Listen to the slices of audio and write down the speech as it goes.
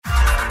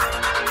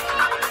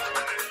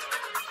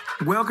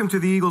Welcome to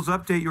the Eagles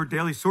Update, your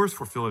daily source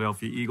for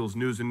Philadelphia Eagles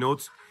news and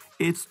notes.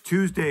 It's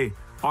Tuesday,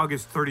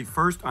 August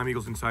 31st. I'm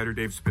Eagles insider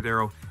Dave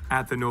Spadaro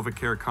at the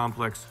NovaCare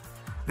Complex.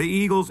 The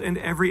Eagles and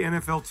every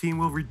NFL team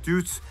will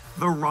reduce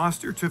the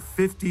roster to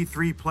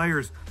 53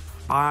 players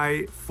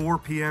by 4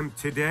 p.m.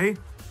 today.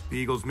 The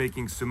Eagles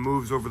making some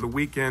moves over the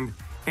weekend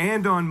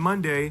and on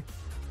Monday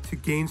to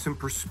gain some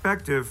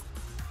perspective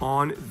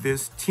on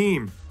this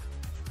team.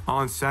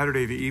 On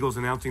Saturday, the Eagles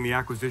announcing the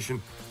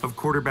acquisition of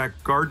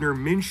quarterback Gardner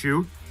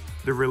Minshew,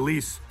 the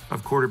release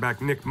of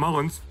quarterback Nick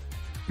Mullins.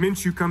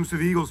 Minshew comes to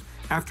the Eagles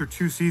after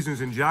 2 seasons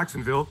in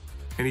Jacksonville,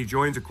 and he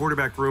joins a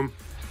quarterback room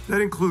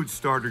that includes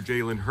starter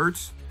Jalen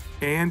Hurts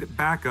and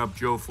backup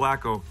Joe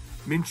Flacco.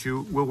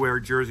 Minshew will wear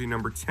jersey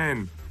number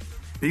 10.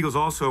 The Eagles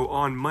also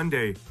on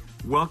Monday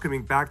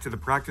welcoming back to the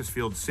practice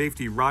field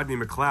safety Rodney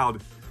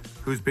McLeod,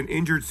 who's been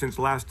injured since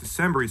last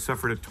December. He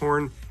suffered a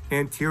torn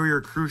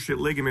anterior cruciate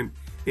ligament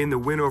in the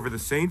win over the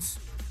Saints.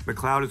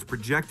 McLeod is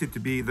projected to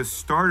be the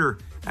starter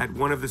at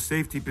one of the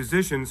safety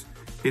positions.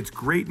 It's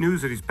great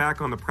news that he's back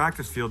on the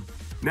practice field.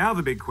 Now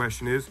the big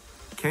question is,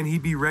 can he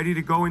be ready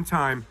to go in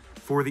time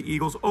for the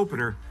Eagles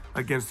opener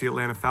against the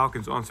Atlanta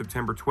Falcons on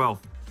September 12th?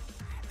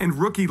 And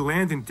rookie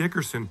Landon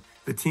Dickerson,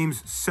 the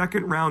team's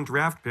second-round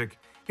draft pick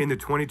in the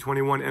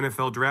 2021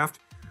 NFL Draft,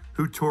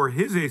 who tore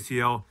his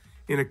ACL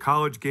in a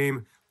college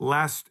game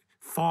last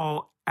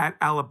fall at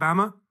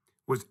Alabama,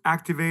 was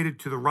activated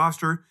to the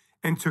roster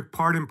and took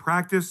part in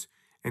practice,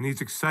 and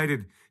he's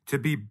excited to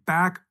be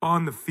back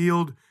on the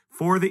field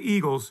for the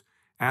Eagles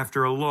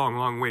after a long,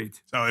 long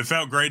wait. So it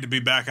felt great to be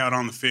back out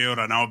on the field.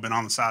 I know I've been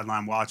on the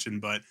sideline watching,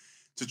 but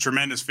it's a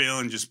tremendous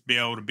feeling just be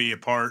able to be a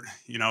part,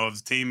 of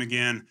the team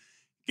again,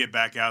 get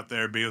back out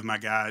there, be with my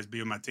guys, be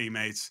with my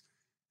teammates.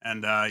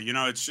 And,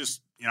 it's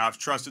just, I've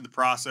trusted the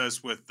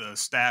process with the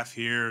staff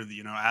here,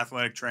 the,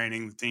 athletic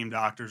training, the team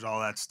doctors, all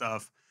that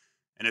stuff.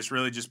 And it's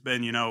really just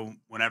been,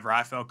 whenever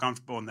I felt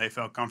comfortable and they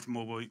felt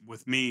comfortable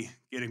with me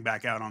getting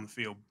back out on the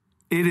field.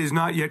 It is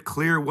not yet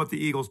clear what the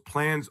Eagles'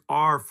 plans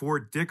are for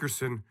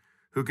Dickerson,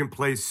 who can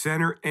play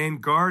center and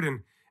guard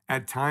and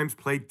at times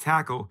played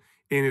tackle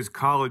in his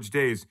college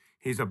days.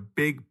 He's a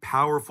big,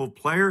 powerful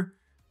player.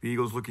 The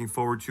Eagles looking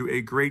forward to a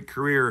great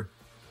career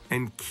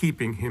and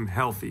keeping him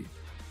healthy.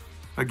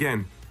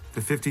 Again,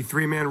 the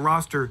 53-man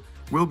roster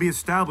will be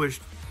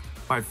established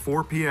by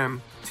 4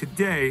 p.m.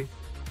 today,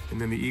 and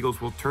then the Eagles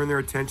will turn their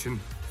attention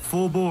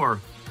full bore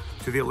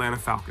to the Atlanta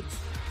Falcons.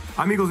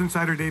 I'm Eagles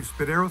insider Dave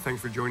Spadaro.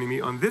 Thanks for joining me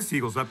on this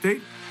Eagles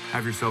Update.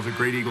 Have yourselves a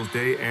great Eagles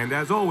day, and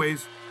as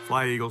always,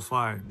 fly, Eagles,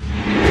 fly.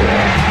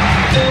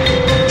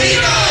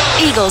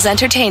 Eagles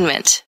Entertainment.